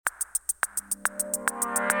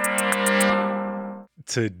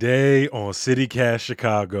Today on CityCast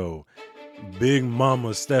Chicago, Big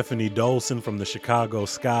Mama Stephanie Dolson from the Chicago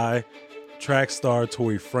Sky, track star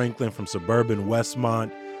Tori Franklin from suburban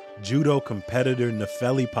Westmont, judo competitor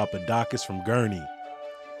Nefeli Papadakis from Gurney.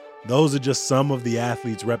 Those are just some of the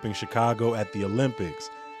athletes repping Chicago at the Olympics.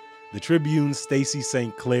 The Tribune's Stacey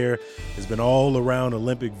St. Clair has been all around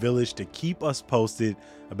Olympic Village to keep us posted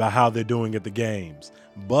about how they're doing at the games.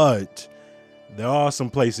 But there are some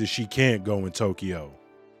places she can't go in Tokyo.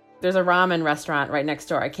 There's a ramen restaurant right next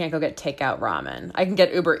door. I can't go get takeout ramen. I can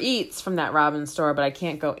get Uber Eats from that ramen store, but I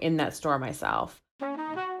can't go in that store myself.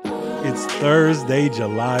 It's Thursday,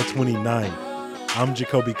 July 29th. I'm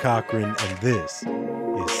Jacoby Cochran, and this is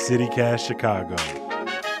CityCast Chicago.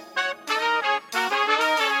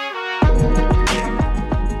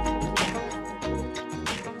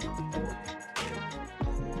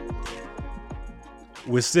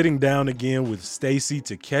 We're sitting down again with Stacey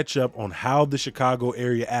to catch up on how the Chicago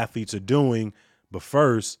area athletes are doing. But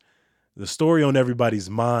first, the story on everybody's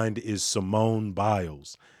mind is Simone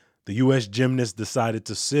Biles. The U.S. gymnast decided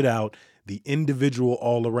to sit out the individual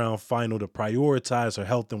all-around final to prioritize her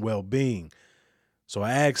health and well-being. So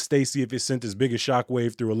I asked Stacey if it sent as big a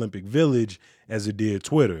shockwave through Olympic Village as it did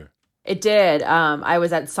Twitter. It did. I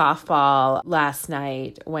was at softball last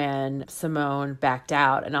night when Simone backed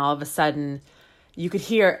out, and all of a sudden you could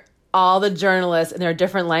hear all the journalists in their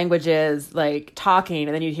different languages like talking,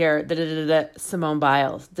 and then you'd hear Simone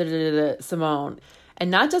Biles, Simone.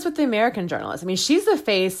 And not just with the American journalists. I mean, she's the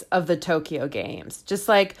face of the Tokyo Games. Just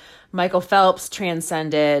like Michael Phelps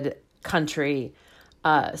transcended country,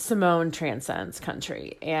 Simone transcends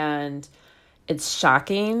country. And it's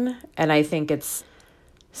shocking, and I think it's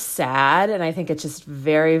sad, and I think it's just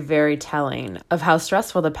very, very telling of how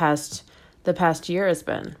stressful the past year has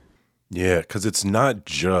been. Yeah, because it's not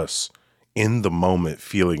just in the moment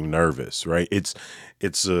feeling nervous, right? It's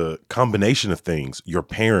a combination of things. Your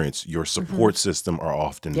parents, your support system are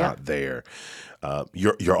often not there.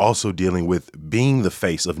 You're also dealing with being the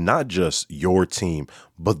face of not just your team,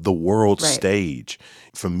 but the world stage.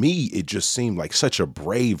 For me, it just seemed like such a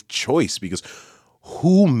brave choice, because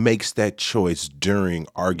who makes that choice during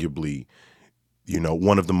arguably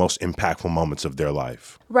one of the most impactful moments of their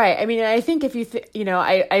life? Right. I mean, I think if you,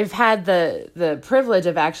 I've had the privilege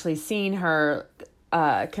of actually seeing her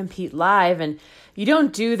compete live, and you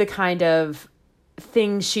don't do the kind of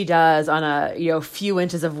things she does on a, few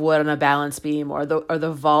inches of wood on a balance beam or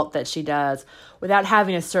the vault that she does without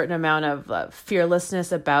having a certain amount of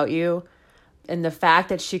fearlessness about you. And the fact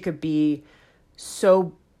that she could be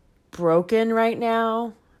so broken right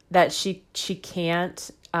now that she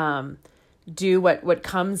can't, do what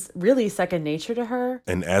comes really second nature to her.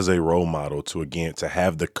 And as a role model to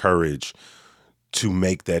have the courage to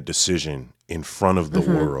make that decision in front of the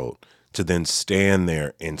world, to then stand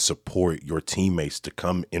there and support your teammates, to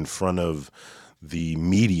come in front of the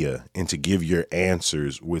media and to give your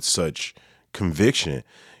answers with such conviction.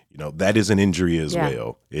 That is an injury as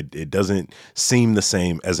well. It doesn't seem the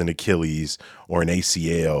same as an Achilles or an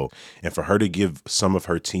ACL. And for her to give some of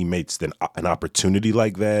her teammates then an opportunity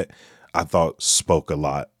like that, I thought spoke a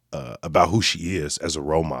lot about who she is as a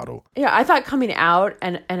role model. Yeah, I thought coming out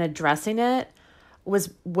and addressing it was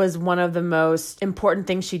one of the most important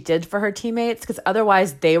things she did for her teammates, because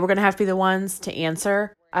otherwise they were going to have to be the ones to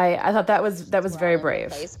answer. I thought that was very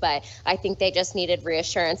brave. But I think they just needed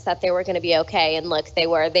reassurance that they were going to be okay. And look, they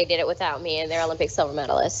did it without me, and they're Olympic silver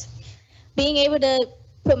medalists. Being able to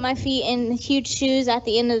put my feet in huge shoes at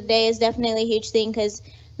the end of the day is definitely a huge thing, because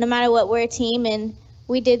no matter what, we're a team, and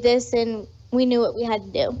we did this and we knew what we had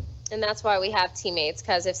to do. And that's why we have teammates,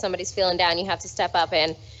 because if somebody's feeling down, you have to step up,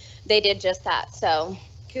 and they did just that. So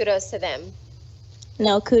kudos to them.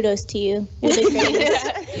 No, kudos to you.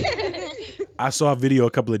 I saw a video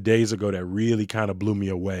a couple of days ago that really kind of blew me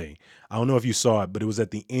away. I don't know if you saw it, but it was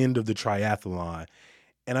at the end of the triathlon.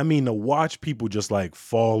 And I mean, to watch people just like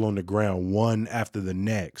fall on the ground one after the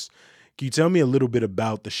next. Can you tell me a little bit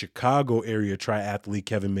about the Chicago area triathlete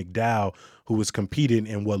Kevin McDowell, who was competing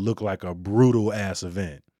in what looked like a brutal ass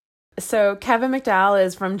event? So Kevin McDowell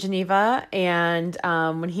is from Geneva, and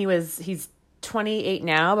he's 28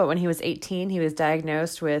 now, but when he was 18, he was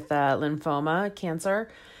diagnosed with lymphoma, cancer.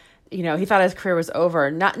 He thought his career was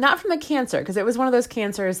over, not from the cancer, because it was one of those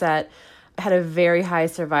cancers that had a very high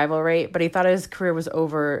survival rate, but he thought his career was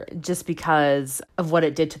over just because of what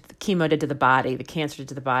chemo did to the body, the cancer did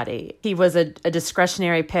to the body. He was a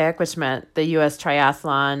discretionary pick, which meant the U.S.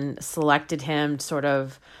 Triathlon selected him sort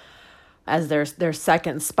of as their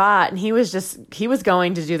second spot. And he was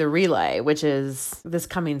going to do the relay, which is this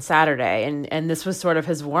coming Saturday. And this was sort of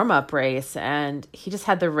his warm-up race. And he just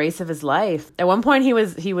had the race of his life. At one point he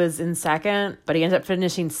was in second, but he ended up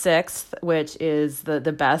finishing sixth, which is the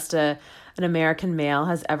best an American male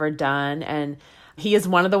has ever done. And he is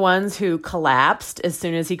one of the ones who collapsed as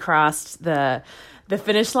soon as he crossed the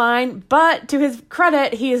finish line, but to his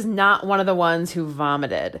credit, he is not one of the ones who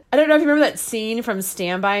vomited. I don't know if you remember that scene from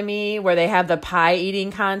Stand By Me where they have the pie eating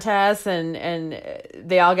contest and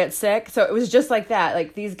they all get sick. So it was just like that.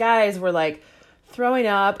 Like these guys were like throwing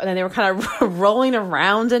up and then they were kind of rolling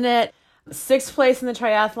around in it. Sixth place in the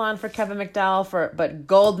triathlon for Kevin McDowell but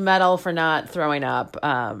gold medal for not throwing up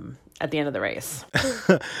at the end of the race.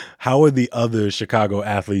 How are the other Chicago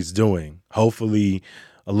athletes doing? Hopefully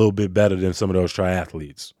a little bit better than some of those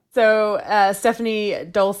triathletes. So Stephanie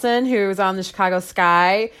Dolson, who's on the Chicago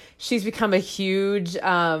Sky, she's become a huge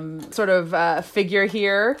sort of figure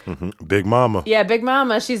here. Mm-hmm. Big Mama. Yeah, Big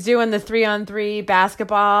Mama. She's doing the 3-on-3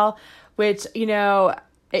 basketball, which, you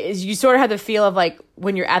sort of have the feel of like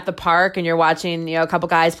when you're at the park and you're watching, a couple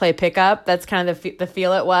guys play pickup. That's kind of the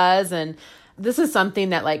feel it was. And this is something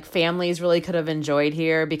that like families really could have enjoyed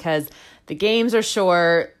here because the games are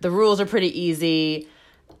short, the rules are pretty easy.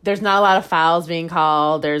 There's not a lot of fouls being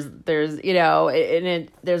called. There's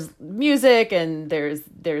music and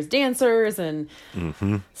there's dancers and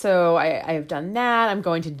so I've done that. I'm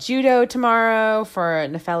going to judo tomorrow for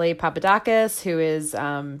Nefeli Papadakis, who is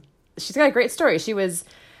she's got a great story. She was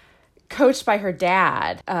coached by her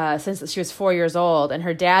dad since she was 4 years old, and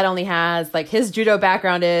her dad only has like his judo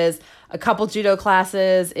background is a couple judo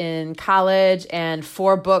classes in college and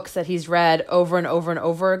 4 books that he's read over and over and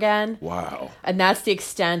over again. Wow. And that's the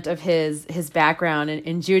extent of his background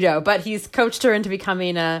in judo. But he's coached her into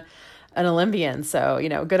becoming an Olympian. So,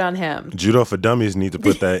 good on him. Judo for Dummies need to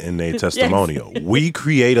put that in their testimonial. Yes. We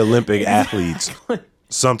create Olympic athletes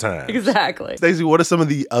sometimes. Exactly. Stacey, what are some of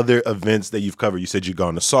the other events that you've covered? You said you've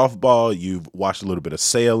gone to softball. You've watched a little bit of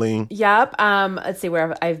sailing. Yep. Let's see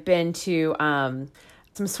where I've been to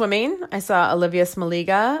some swimming. I saw Olivia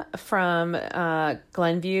Smaliga from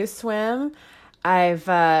Glenview Swim. I've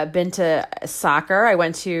been to soccer. I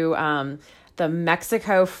went to the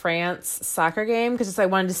Mexico-France soccer game because I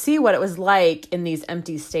wanted to see what it was like in these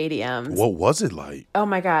empty stadiums. What was it like? Oh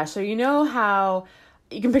my gosh. So you know how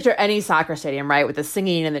you can picture any soccer stadium, right? With the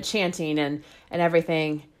singing and the chanting and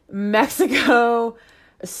everything. Mexico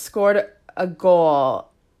scored a goal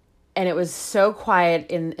and it was so quiet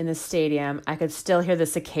in the stadium. I could still hear the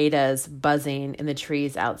cicadas buzzing in the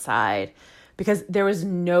trees outside because there was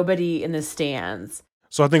nobody in the stands.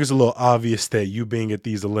 So I think it's a little obvious that you being at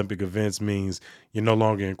these Olympic events means you're no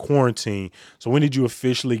longer in quarantine. So when did you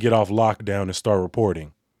officially get off lockdown and start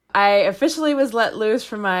reporting? I officially was let loose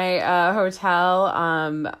from my hotel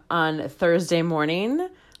on Thursday morning,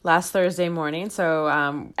 last Thursday morning. So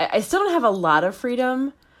I still don't have a lot of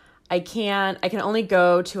freedom. I can only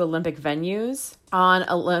go to Olympic venues on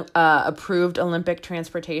approved Olympic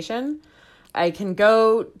transportation. I can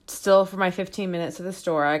go still for my 15 minutes to the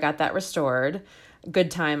store. I got that restored.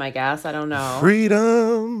 Good time, I guess. I don't know.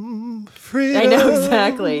 Freedom. I know,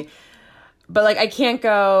 exactly. But I can't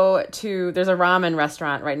go to, there's a ramen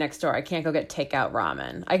restaurant right next door. I can't go get takeout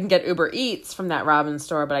ramen. I can get Uber Eats from that ramen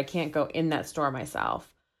store, but I can't go in that store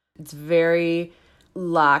myself. It's very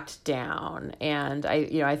locked down. And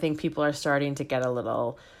I think people are starting to get a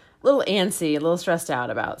little antsy, a little stressed out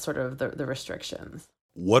about sort of the restrictions.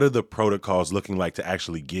 What are the protocols looking like to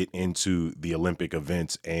actually get into the Olympic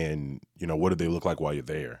events? And, what do they look like while you're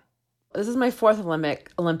there? This is my 4th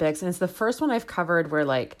Olympics, and it's the first one I've covered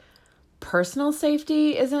where personal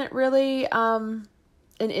safety isn't really an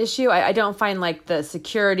issue. I don't find the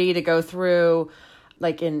security to go through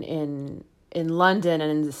in London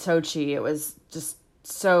and in Sochi. It was just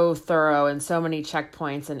so thorough and so many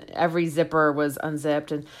checkpoints and every zipper was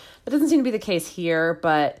unzipped. And that doesn't seem to be the case here,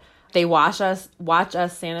 but they watch us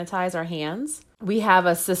sanitize our hands. We have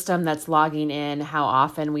a system that's logging in how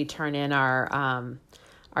often we turn in our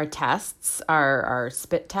tests, our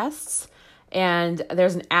spit tests. And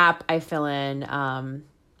there's an app I fill in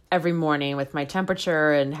every morning with my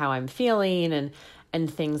temperature and how I'm feeling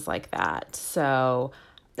and things like that. So,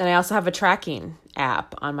 and I also have a tracking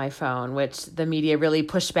app on my phone, which the media really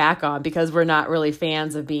pushed back on because we're not really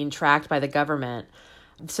fans of being tracked by the government.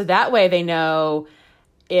 So that way they know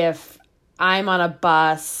if I'm on a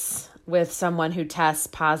bus with someone who tests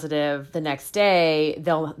positive the next day,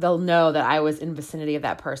 they'll know that I was in vicinity of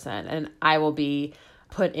that person and I will be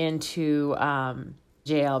put into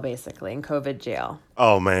jail, basically, in COVID jail.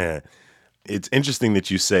 Oh, man. It's interesting that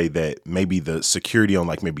you say that maybe the security on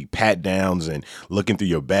like maybe pat downs and looking through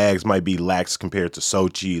your bags might be lax compared to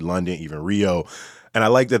Sochi, London, even Rio. And I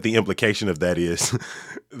like that the implication of that is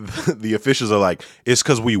the officials are like, it's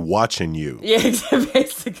because we watching you. Yeah,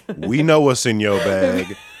 basically. We know what's in your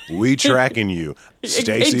bag. We tracking you.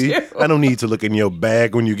 Stacey, I don't need to look in your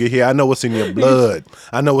bag when you get here. I know what's in your blood.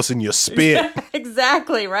 I know what's in your spit.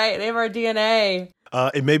 Exactly, right. They have our DNA.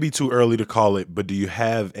 It may be too early to call it, but do you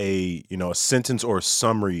have a sentence or a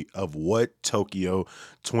summary of what Tokyo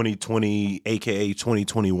 2020, aka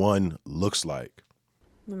 2021, looks like?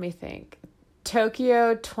 Let me think.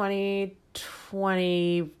 Tokyo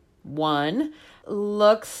 2021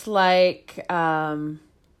 looks like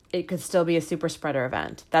it could still be a super spreader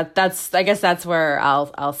event. That's I guess that's where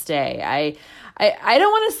I'll stay. I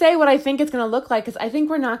don't want to say what I think it's going to look like, because I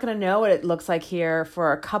think we're not going to know what it looks like here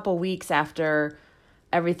for a couple weeks after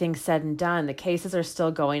everything's said and done. The cases are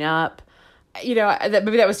still going up. Maybe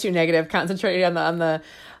that was too negative, concentrating on the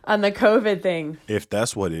COVID thing. If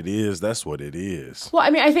that's what it is, that's what it is. Well, I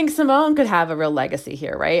mean, I think Simone could have a real legacy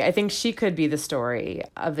here, right? I think she could be the story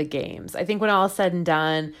of the games. I think when all is said and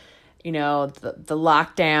done, the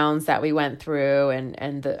lockdowns that we went through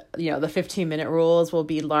and the 15-minute rules will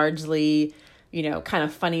be largely, kind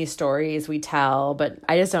of funny stories we tell. But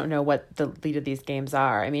I just don't know what the lead of these games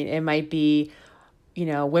are. I mean, it might be,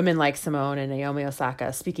 women like Simone and Naomi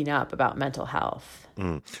Osaka speaking up about mental health.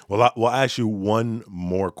 Well, I'll ask you one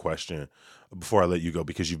more question before I let you go,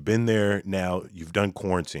 because you've been there now, you've done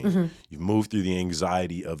quarantine, you've moved through the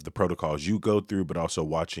anxiety of the protocols you go through, but also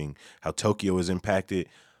watching how Tokyo is impacted.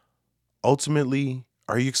 Ultimately,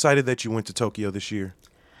 are you excited that you went to Tokyo this year?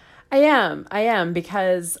 I am,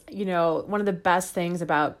 because, one of the best things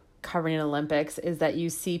about covering an Olympics is that you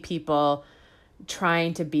see people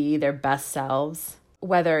trying to be their best selves,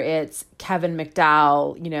 whether it's Kevin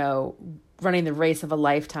McDowell, running the race of a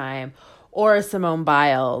lifetime, or Simone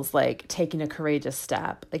Biles, like taking a courageous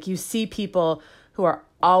step. Like, you see people who are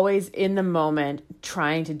always in the moment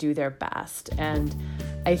trying to do their best. And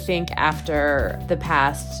I think after the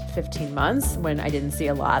past 15 months, when I didn't see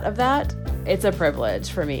a lot of that, it's a privilege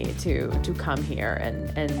for me to come here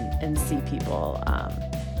and see people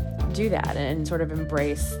do that and sort of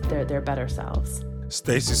embrace their better selves.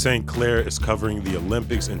 Stacey St. Clair is covering the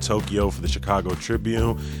Olympics in Tokyo for the Chicago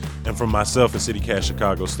Tribune. And from myself and CityCast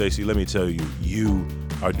Chicago, Stacey, let me tell you, you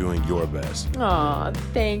are doing your best. Aw,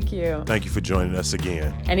 thank you. Thank you for joining us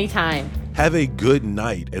again. Anytime. Have a good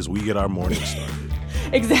night as we get our morning started.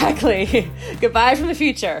 Exactly. Goodbye from the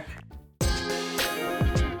future.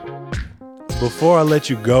 Before I let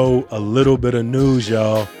you go, a little bit of news,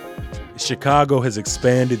 y'all. Chicago has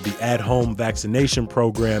expanded the at-home vaccination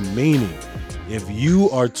program, meaning if you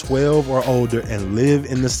are 12 or older and live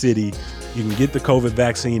in the city, you can get the COVID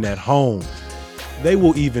vaccine at home. They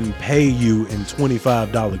will even pay you in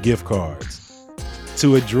 $25 gift cards.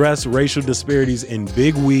 To address racial disparities in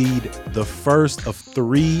big weed, the first of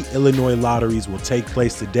 3 Illinois lotteries will take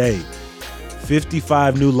place today.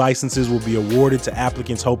 55 new licenses will be awarded to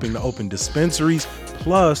applicants hoping to open dispensaries,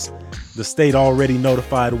 plus the state already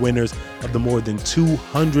notified winners of the more than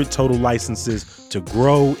 200 total licenses to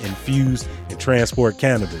grow, infuse, and transport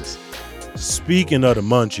cannabis. Speaking of the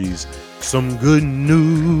munchies, some good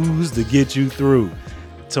news to get you through.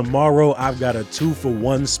 Tomorrow, I've got a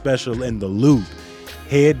 2-for-1 special in the Loop.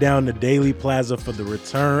 Head down to Daily Plaza for the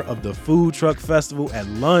return of the Food Truck Festival at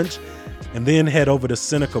lunch, and then head over to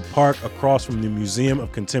Seneca Park across from the Museum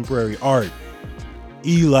of Contemporary Art.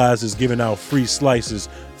 Eli's is giving out free slices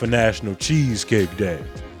for National Cheesecake Day.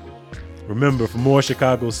 Remember, for more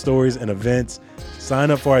Chicago stories and events, sign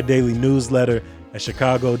up for our daily newsletter at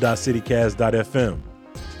chicago.citycast.fm.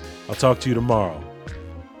 I'll talk to you tomorrow.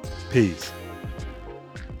 Peace.